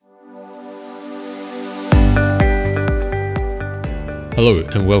Hello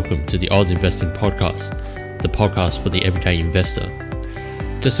and welcome to the Oz Investing Podcast, the podcast for the everyday investor.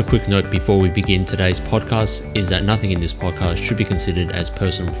 Just a quick note before we begin today's podcast is that nothing in this podcast should be considered as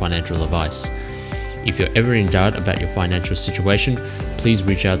personal financial advice. If you're ever in doubt about your financial situation, please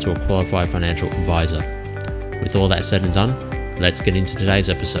reach out to a qualified financial advisor. With all that said and done, let's get into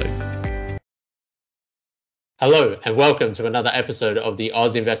today's episode. Hello and welcome to another episode of the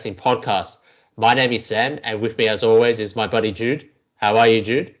Oz Investing Podcast. My name is Sam and with me as always is my buddy Jude. How are you,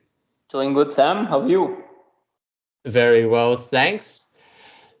 Jude? Doing good, Sam. How are you? Very well, thanks.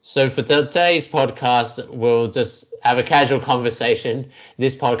 So for today's podcast, we'll just have a casual conversation.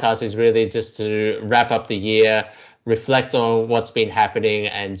 This podcast is really just to wrap up the year, reflect on what's been happening,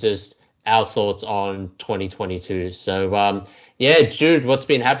 and just our thoughts on 2022. So, Jude, what's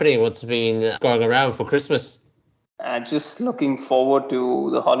been happening? What's been going around for Christmas? Just looking forward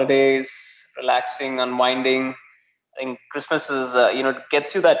to the holidays, relaxing, unwinding. I think Christmas is,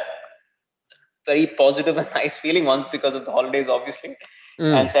 gets you that very positive and nice feeling once because of the holidays, obviously.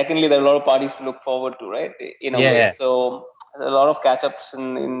 And secondly, there are a lot of parties to look forward to, right? In a way. So a lot of catch-ups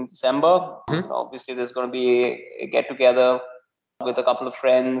in December. Obviously, there's going to be a get-together with a couple of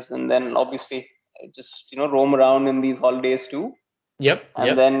friends, and then obviously just roam around in these holidays too.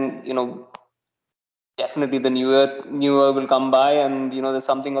 And then definitely the new year will come by, and there's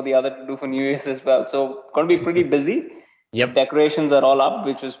something or the other to do for New Year's as well. So going to be pretty busy. Decorations are all up,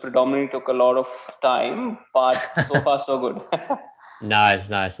 which was predominantly took a lot of time, but so far so good. Nice.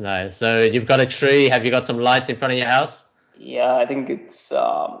 So you've got a tree. Have you got some lights in front of your house? Yeah, I think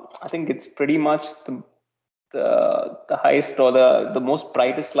it's pretty much the highest or the most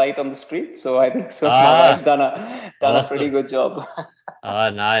brightest light on the street. So I think so. My wife's done a pretty good job. Oh,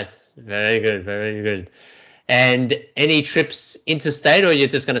 nice. Very good. And any trips interstate, or you're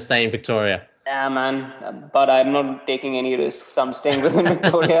just going to stay in Victoria? Yeah, man. But I'm not taking any risks. I'm staying within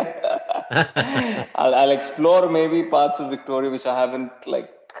Victoria. I'll explore maybe parts of Victoria which I haven't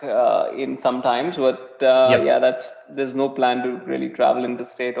in some times, but there's no plan to really travel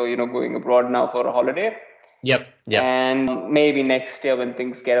interstate or going abroad now for a holiday. And maybe next year when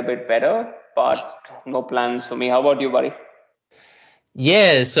things get a bit better, but no plans for me. How about you, buddy?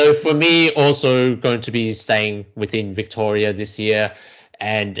 Yeah, so for me, also going to be staying within Victoria this year.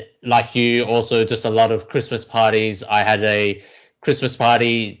 And like you, also just a lot of Christmas parties. I had a Christmas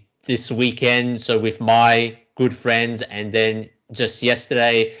party this weekend, so with my good friends, and then just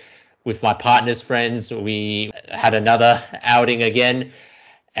yesterday with my partner's friends, we had another outing again.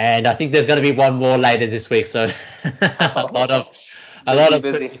 And I think there's going to be one more later this week. So a lot of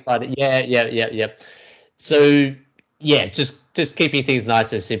Christmas party. Yeah. So yeah, just keeping things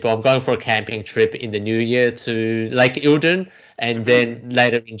nice and simple. I'm going for a camping trip in the new year to Lake Eildon, and then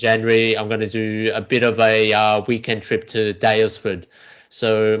later in January I'm going to do a bit of a weekend trip to Daylesford.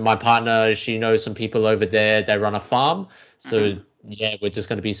 So my partner, she knows some people over there. They run a farm. So yeah, we're just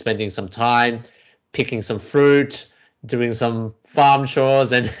going to be spending some time picking some fruit, doing some farm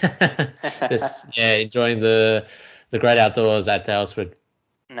chores, and just enjoying the great outdoors at Daylesford.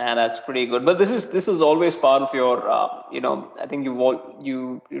 Nah, that's pretty good. But this is always part of your, I think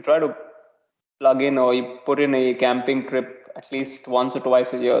you try to plug in or you put in a camping trip at least once or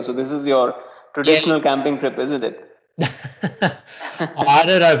twice a year. So this is your traditional camping trip, isn't it? I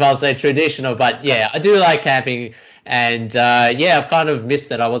don't know if I'll say traditional, but yeah, I do like camping, and I've kind of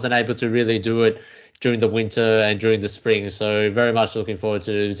missed it. I wasn't able to really do it during the winter and during the spring, so very much looking forward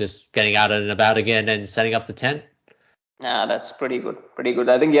to just getting out and about again and setting up the tent. Yeah, that's pretty good.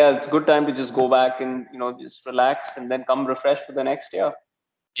 I think, it's a good time to just go back and, just relax and then come refreshed for the next year.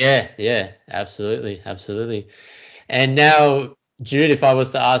 Yeah, absolutely. And now, Jude, if I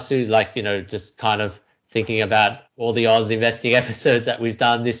was to ask you, just kind of thinking about all the Oz investing episodes that we've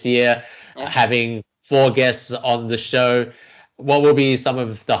done this year, having 4 guests on the show, what will be some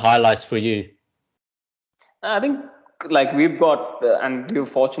of the highlights for you? I think we've got, and we were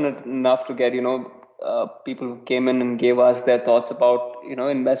fortunate enough to get, people who came in and gave us their thoughts about,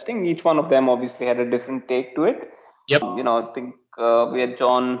 investing. Each one of them obviously had a different take to it. I think we had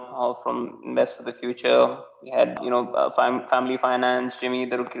John from Invest for the Future. We had, Family Finance, Jimmy,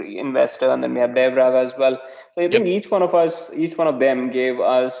 the investor, and then we have Dev Raga as well. So I think each one of them gave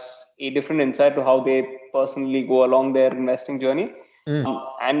us a different insight to how they personally go along their investing journey.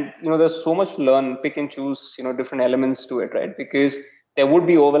 And there's so much to learn, pick and choose different elements to it, right? Because there would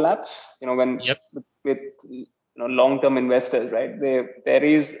be overlaps when with long-term investors, right? There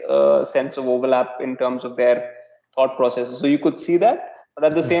is a sense of overlap in terms of their thought processes, so you could see that, but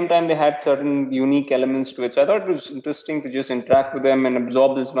at the same time they had certain unique elements to it. So I thought it was interesting to just interact with them and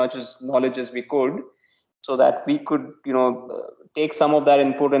absorb as much as knowledge as we could, so that we could take some of that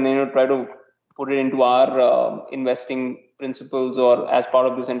input and try to put it into our investing principles or as part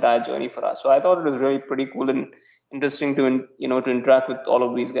of this entire journey for us. So I thought it was really pretty cool and interesting to to interact with all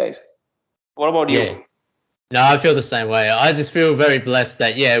of these guys. What about you? Yeah. No, I feel the same way. I just feel very blessed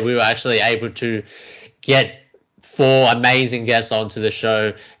that we were actually able to get four amazing guests onto the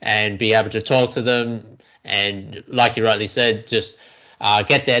show and be able to talk to them and, like you rightly said, just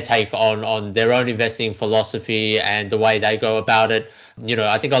get their take on their own investing philosophy and the way they go about it.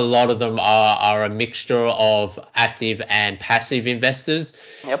 I think a lot of them are a mixture of active and passive investors.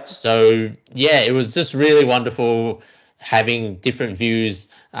 Yep. So it was just really wonderful having different views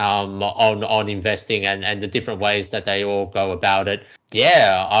on investing and the different ways that they all go about it.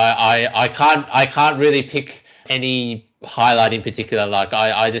 I can't really pick any highlight in particular. Like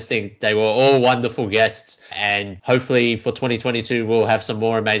I just think they were all wonderful guests, and hopefully for 2022 we'll have some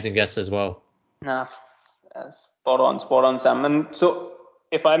more amazing guests as well. Nah, spot on, Sam. And so,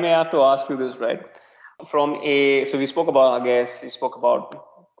 if I may have to ask you this, right? So we spoke about, I guess, we spoke about,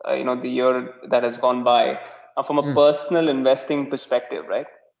 the year that has gone by. Now, from a personal investing perspective, right?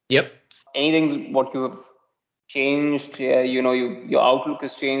 Yep. Anything what you have changed? Your outlook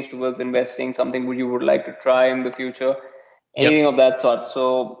has changed towards investing. Something you would like to try in the future? Anything of that sort?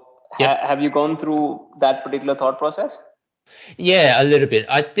 So, have you gone through that particular thought process? Yeah, a little bit.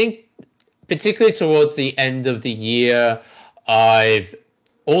 I think particularly towards the end of the year, I've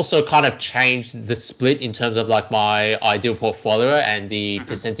also kind of changed the split in terms of like my ideal portfolio and the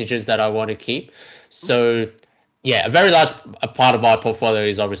percentages that I want to keep. So a very large part of my portfolio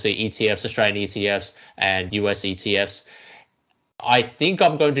is obviously ETFs, Australian ETFs and US ETFs. I think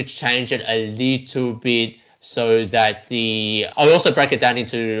I'm going to change it a little bit so that I'll also break it down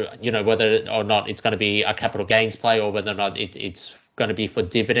into, whether or not it's going to be a capital gains play or whether or not it's going to be for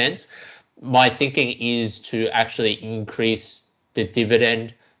dividends. My thinking is to actually increase the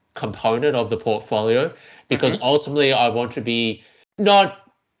dividend component of the portfolio because ultimately I want to be not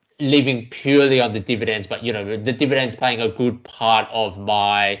living purely on the dividends, but the dividends playing a good part of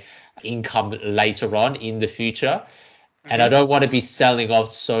my income later on in the future. And I don't want to be selling off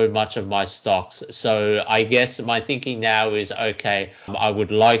so much of my stocks. So I guess my thinking now is, okay, I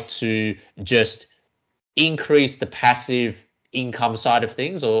would like to just increase the passive income side of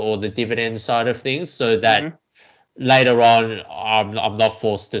things or the dividend side of things so that later on I'm not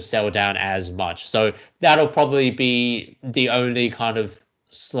forced to sell down as much. So that'll probably be the only kind of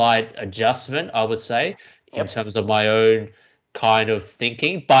slight adjustment, I would say, in terms of my own kind of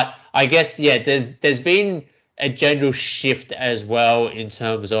thinking. But I guess, there's been a general shift as well in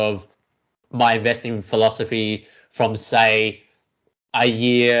terms of my investing philosophy from, say, a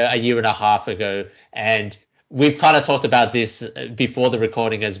year and a half ago. And we've kind of talked about this before the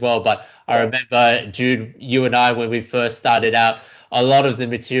recording as well. But I remember, Jude, you and I, when we first started out, a lot of the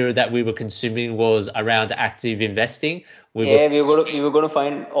material that we were consuming was around active investing. We were going to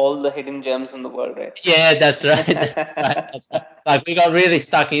find all the hidden gems in the world, right? Yeah, that's right. That's right. Like we got really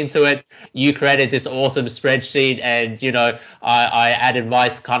stuck into it. You created this awesome spreadsheet, and I added my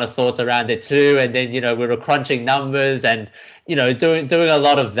kind of thoughts around it too. And then we were crunching numbers and doing a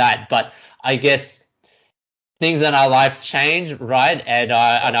lot of that. But I guess things in our life change, right? And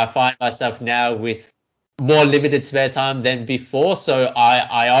I find myself now with more limited spare time than before. So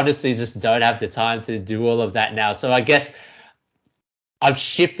I honestly just don't have the time to do all of that now. So I guess I've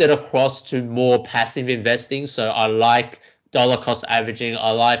shifted across to more passive investing. So I like dollar cost averaging.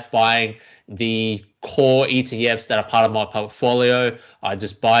 I like buying the core ETFs that are part of my portfolio. I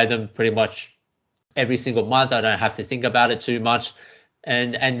just buy them pretty much every single month. I don't have to think about it too much.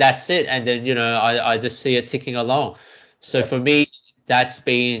 And that's it. And then, I just see it ticking along. So for me, that's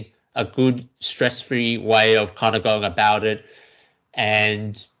been a good stress-free way of kind of going about it.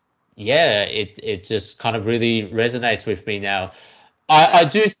 And it just kind of really resonates with me now. I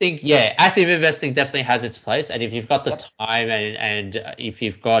do think, active investing definitely has its place. And if you've got the time and if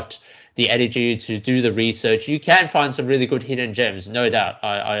you've got the energy to do the research, you can find some really good hidden gems, no doubt.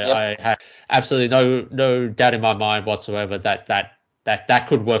 I have absolutely no doubt in my mind whatsoever that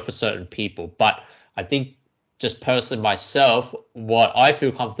could work for certain people. But I think just personally myself, what I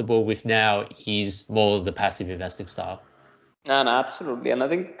feel comfortable with now is more of the passive investing style. No, absolutely, and I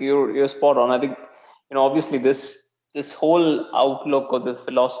think you're spot on. I think obviously this whole outlook or the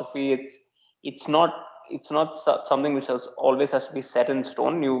philosophy, it's not something which always has to be set in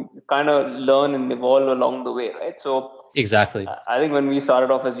stone. You kind of learn and evolve along the way, right? So Exactly. I think when we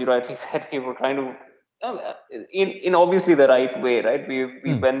started off, as you rightly said, we were trying to in obviously the right way, right?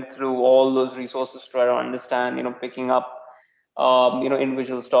 We went through all those resources to try to understand, picking up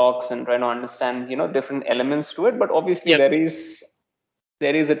individual stocks and trying to understand, different elements to it. But obviously Yep.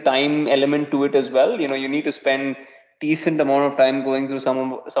 there is a time element to it as well. You need to spend decent amount of time going through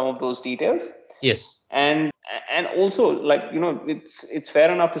some of those details. Yes. And also, like, it's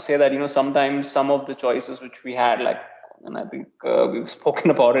fair enough to say that, sometimes some of the choices which we had, like, and I think we've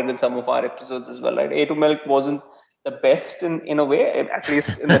spoken about it in some of our episodes as well, right? A2 Milk wasn't the best in a way, at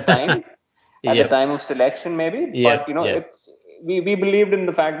least in the time, at the Yep. time of selection maybe. But Yep. Yep. it's we believed in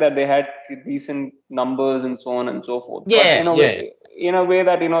the fact that they had decent numbers and so on and so forth. But Yeah. Yeah. in a way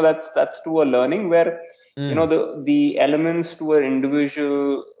that, that's to a learning where, Mm. the elements to an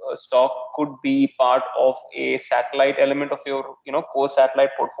individual stock could be part of a satellite element of your, core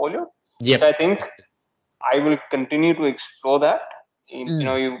satellite portfolio, which I Yep. think I will continue to explore that.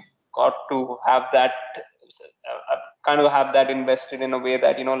 Mm. You've got to have that, kind of have that invested in a way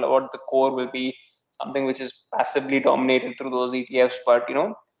that, what the core will be something which is passively dominated through those ETFs. But,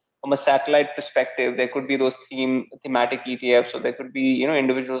 from a satellite perspective, there could be those thematic ETFs, so there could be,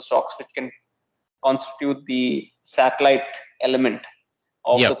 individual stocks which can constitute the satellite element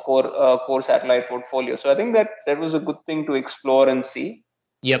of the Yep. core satellite portfolio. So I think that was a good thing to explore and see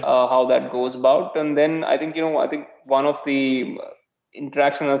Yep. how that goes about. And then I think, I think one of the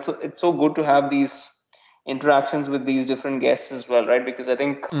interactions, it's so good to have these interactions with these different guests as well, right? Because I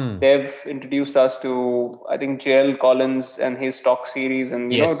think Mm. they've introduced us to, I think, JL Collins and his stock series,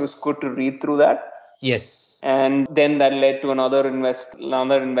 and it was Yes. good to read through that. Yes. And then that led to another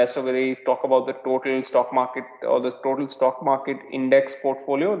investor where they talk about the total stock market or the total stock market index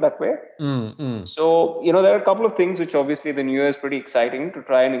portfolio that way. Mm. Mm. So, there are a couple of things which obviously the new year is pretty exciting to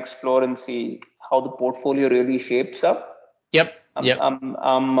try and explore and see how the portfolio really shapes up. Yep. I'm, Yep. I'm,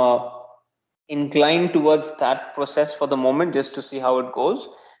 I'm inclined towards that process for the moment, just to see how it goes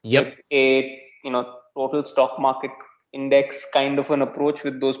with Yep. a, total stock market index kind of an approach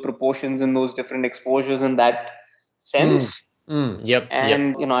with those proportions and those different exposures in that sense. Mm. Mm. Yep. Yep.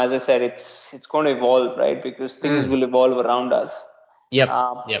 And, as I said, it's going to evolve, right? Because things Mm. will evolve around us. Yep.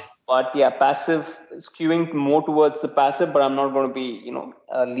 Uh, Yep. but yeah, passive, skewing more towards the passive, but I'm not going to be,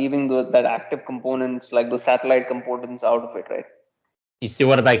 leaving that active components, like the satellite components, out of it, right? You still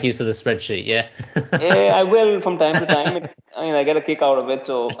want to make use of the spreadsheet, yeah? Yeah, I will from time to time. I get a kick out of it,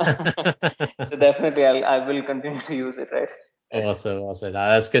 so so definitely I will continue to use it, right? Awesome, awesome. No,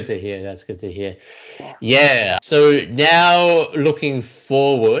 that's good to hear. That's good to hear. Yeah. Yeah. So now looking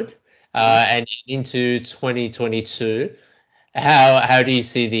forward Mhm. and into 2022, how do you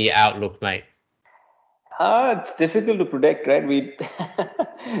see the outlook, mate? It's difficult to predict, right? We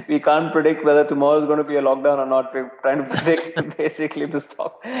we can't predict whether tomorrow is going to be a lockdown or not. We're trying to predict basically the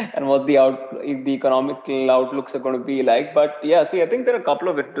stock and what if the economical outlooks are going to be like. But yeah, see, I think there are a couple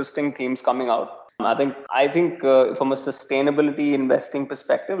of interesting themes coming out. I think from a sustainability investing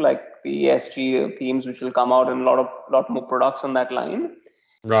perspective, like the ESG themes, which will come out, and a lot more products on that line.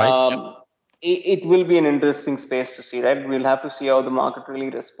 Right. Yep. um, it will be an interesting space to see, right? We'll have to see how the market really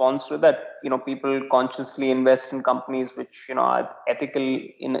responds to that. People consciously invest in companies which, are ethical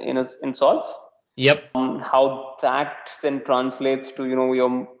in sorts. Yep. How that then translates to,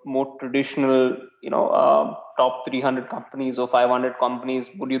 your more traditional, top 300 companies or 500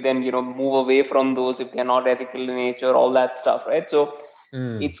 companies. Would you then, move away from those if they're not ethical in nature, all that stuff, right? So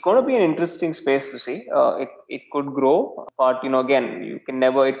Mm. it's going to be an interesting space to see. It could grow, but, again, you can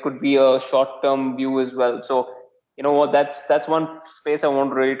never. It could be a short term view as well. So, you know what? That's one space I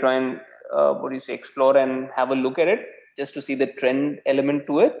want to really try and what do you say, explore and have a look at it, just to see the trend element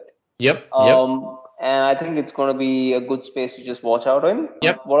to it. Yep. Yep. And I think it's going to be a good space to just watch out in.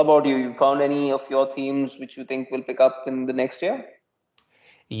 Yep. What about you? You found any of your themes which you think will pick up in the next year?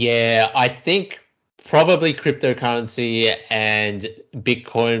 Yeah, I think probably cryptocurrency and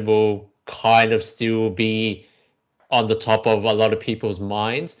Bitcoin will kind of still be on the top of a lot of people's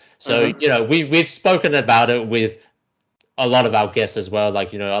minds. So, Mm-hmm. we've spoken about it with a lot of our guests as well.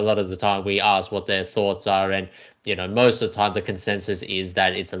 Like, a lot of the time we ask what their thoughts are, and, most of the time the consensus is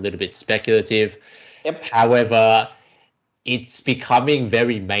that it's a little bit speculative. Yep. However, it's becoming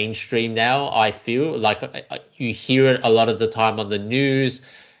very mainstream now. I feel like you hear it a lot of the time on the news.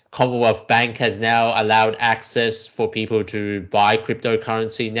 Commonwealth Bank has now allowed access for people to buy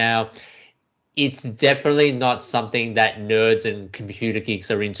cryptocurrency now. It's definitely not something that nerds and computer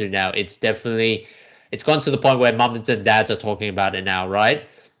geeks are into now. It's gone to the point where mums and dads are talking about it now, right?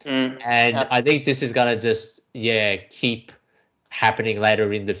 And Yeah. I think this is gonna just, yeah, keep happening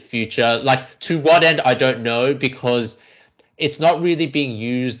later in the future. Like, to what end, I don't know, because it's not really being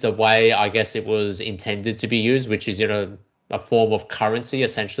used the way I guess it was intended to be used, which is, a form of currency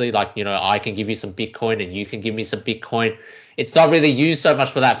essentially. Like, I can give you some Bitcoin and you can give me some Bitcoin. It's not really used so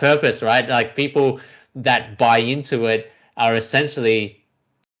much for that purpose, right? Like people that buy into it are essentially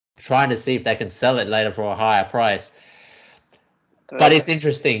trying to see if they can sell it later for a higher price. But it's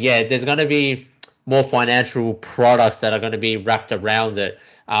interesting. Yeah, there's going to be more financial products that are going to be wrapped around it.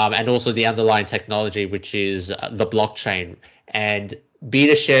 And also the underlying technology, which is the blockchain. And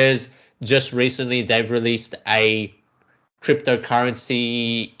BetaShares just recently, they've released a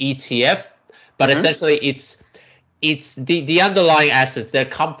cryptocurrency ETF, but essentially it's the underlying assets. They're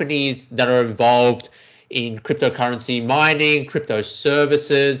companies that are involved in cryptocurrency mining, crypto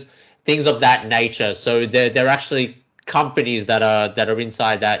services, things of that nature. So they're actually companies that are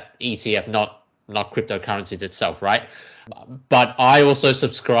inside that ETF, not cryptocurrencies itself, right? But I also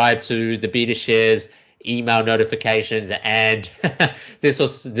subscribe to the BetaShares email notifications, and this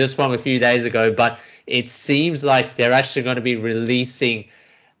was just from a few days ago, but it seems like they're actually going to be releasing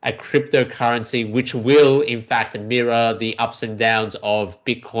a cryptocurrency which will in fact mirror the ups and downs of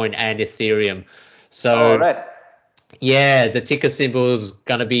Bitcoin and Ethereum. So yeah, the ticker symbol is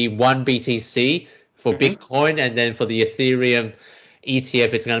going to be 1 BTC for Bitcoin, and then for the Ethereum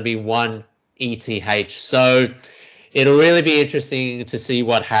ETF, it's going to be 1 ETH. So it'll really be interesting to see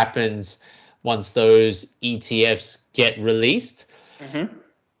what happens once those ETFs get released.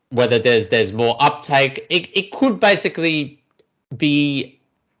 Whether there's more uptake. It could basically be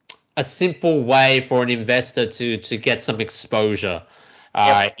a simple way for an investor to get some exposure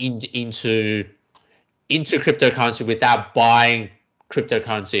into cryptocurrency without buying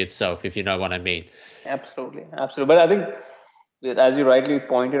cryptocurrency itself, if you know what I mean. Absolutely. But I think, as you rightly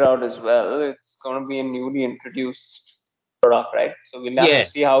pointed out as well, it's going to be a newly introduced product, right? So we'll have to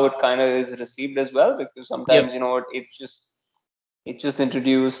see how it kind of is received as well, because sometimes it's just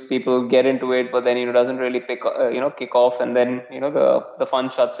introduced, people get into it, but then it doesn't really kick off, and then the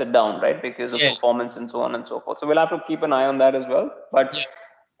fund shuts it down, right? Because of performance and so on and so forth. So we'll have to keep an eye on that as well. But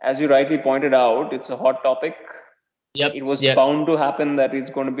as you rightly pointed out, it's a hot topic. It was bound to happen that it's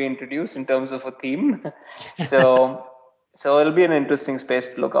going to be introduced in terms of a theme. So it'll be an interesting space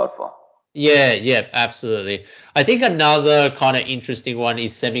to look out for. Yeah, absolutely. I think another kind of interesting one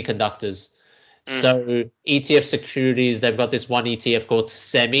is semiconductors. So ETF securities, they've got this one ETF called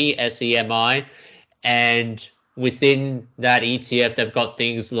SEMI, SEMI, and within that ETF, they've got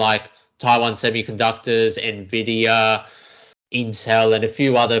things like Taiwan Semiconductors, Nvidia, Intel, and a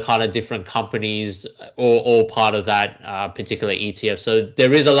few other kind of different companies, all part of that particular ETF. So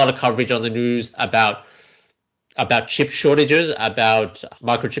there is a lot of coverage on the news about chip shortages, about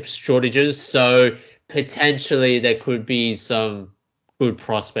microchip shortages. So potentially there could be some good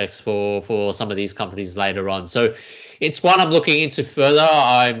prospects for some of these companies later on. So it's one I'm looking into further.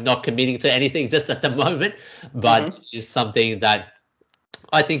 I'm not committing to anything just at the moment, but it's something that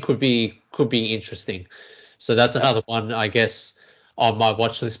I think could be interesting. So that's another one, I guess, on my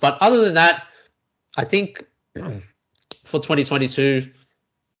watch list. But other than that, I think for 2022,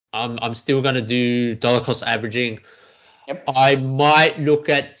 I'm still going to do dollar cost averaging. I might look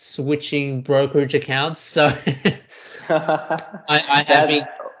at switching brokerage accounts. So I have been.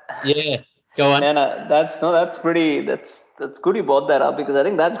 Yeah, go on. That's good you brought that up, because I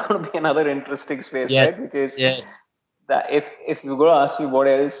think that's going to be another interesting space, right? Because that if we're going to ask you what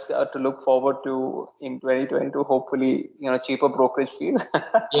else to look forward to in 2022, hopefully cheaper brokerage fees.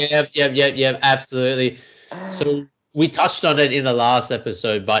 Yeah, absolutely. So we touched on it in the last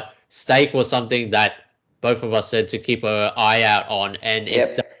episode, but stake was something that both of us said to keep an eye out on, and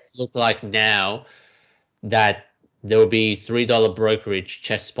it does look like now that there will be $3 brokerage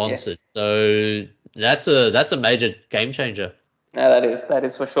chess sponsored. So that's a major game changer. Yeah, that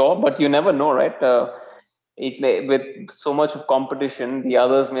is for sure. But you never know, right? It may, with so much of competition, the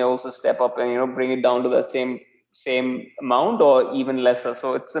others may also step up and bring it down to that same amount or even lesser.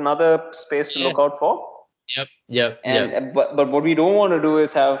 So it's another space to look out for. Yep. But what we don't want to do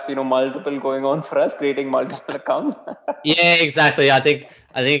is have multiple going on for us, creating multiple accounts. Yeah, exactly. I think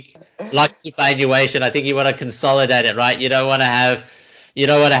like superannuation, I think you want to consolidate it, right? You don't want to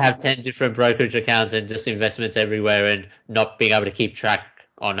have 10 different brokerage accounts and just investments everywhere and not being able to keep track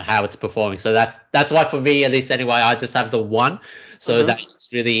on how it's performing. So that's why for me, at least anyway, I just have the one, so that it's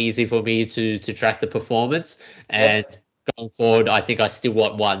really easy for me to track the performance. And going forward, I think I still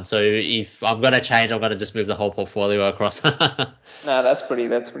want one. So if I'm going to change, I'm going to just move the whole portfolio across. No, that's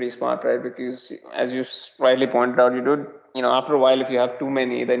pretty smart, right? Because as you rightly pointed out, after a while, if you have too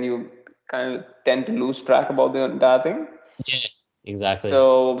many, then you kind of tend to lose track about the entire thing. Yeah, exactly.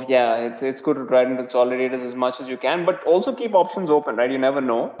 So yeah, it's good to try and consolidate it as much as you can, but also keep options open, right? You never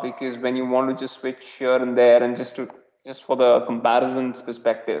know, because when you want to just switch here and there and just to just for the comparisons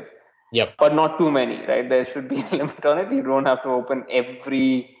perspective. Yep. But not too many, right? There should be a limit on it. You don't have to open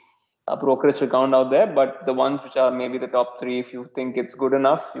every brokerage account out there, but the ones which are maybe the top three, if you think it's good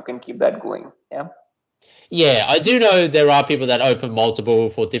enough, you can keep that going. Yeah. Yeah, I do know there are people that open multiple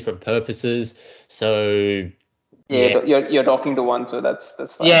for different purposes. So Yeah, you're talking to one, so that's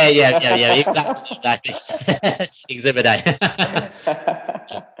fine. yeah. Exactly. Exhibit A.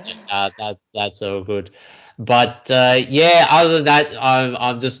 That's all good. But yeah, other than that,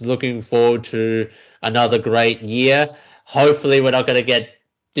 I'm just looking forward to another great year. Hopefully, we're not going to get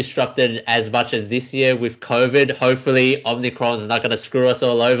disrupted as much as this year with COVID. Hopefully, Omicron's not going to screw us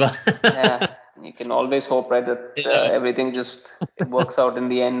all over. Yeah, you can always hope, right, that everything just it works out in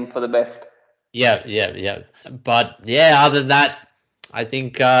the end for the best. Yeah. But yeah, other than that, I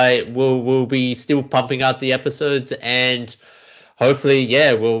think we'll be still pumping out the episodes, and hopefully,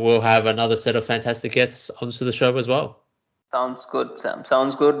 yeah, we'll have another set of fantastic guests onto the show as well. Sounds good, Sam.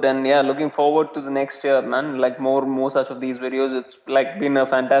 Sounds good. And yeah, looking forward to the next year, man. Like more such of these videos. It's like been a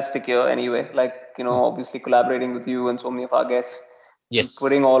fantastic year anyway. Like, obviously collaborating with you and so many of our guests and Yes.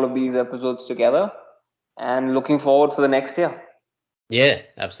 putting all of these episodes together and looking forward for the next year. Yeah,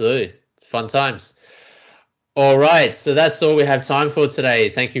 absolutely. Fun times. All right, so that's all we have time for today.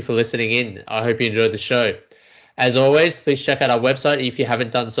 Thank you for listening in. I hope you enjoyed the show. As always, please check out our website if you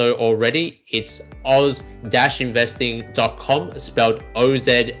haven't done so already. It's oz-investing.com, spelled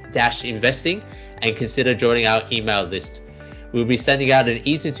OZ-investing, and consider joining our email list. We'll be sending out an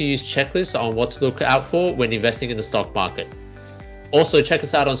easy-to-use checklist on what to look out for when investing in the stock market. Also, check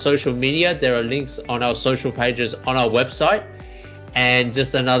us out on social media. There are links on our social pages on our website. And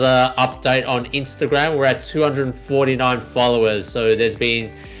just another update on Instagram, we're at 249 followers. So there's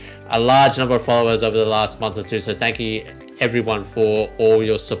been a large number of followers over the last month or two. So thank you everyone for all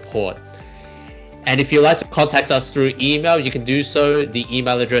your support. And if you'd like to contact us through email, you can do so. The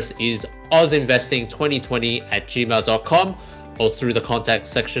email address is ozinvesting2020@gmail.com or through the contact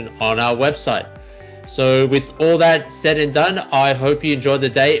section on our website. So with all that said and done, I hope you enjoyed the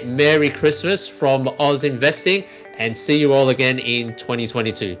day. Merry Christmas from Oz Investing, and see you all again in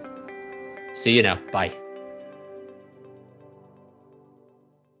 2022. See you now. Bye.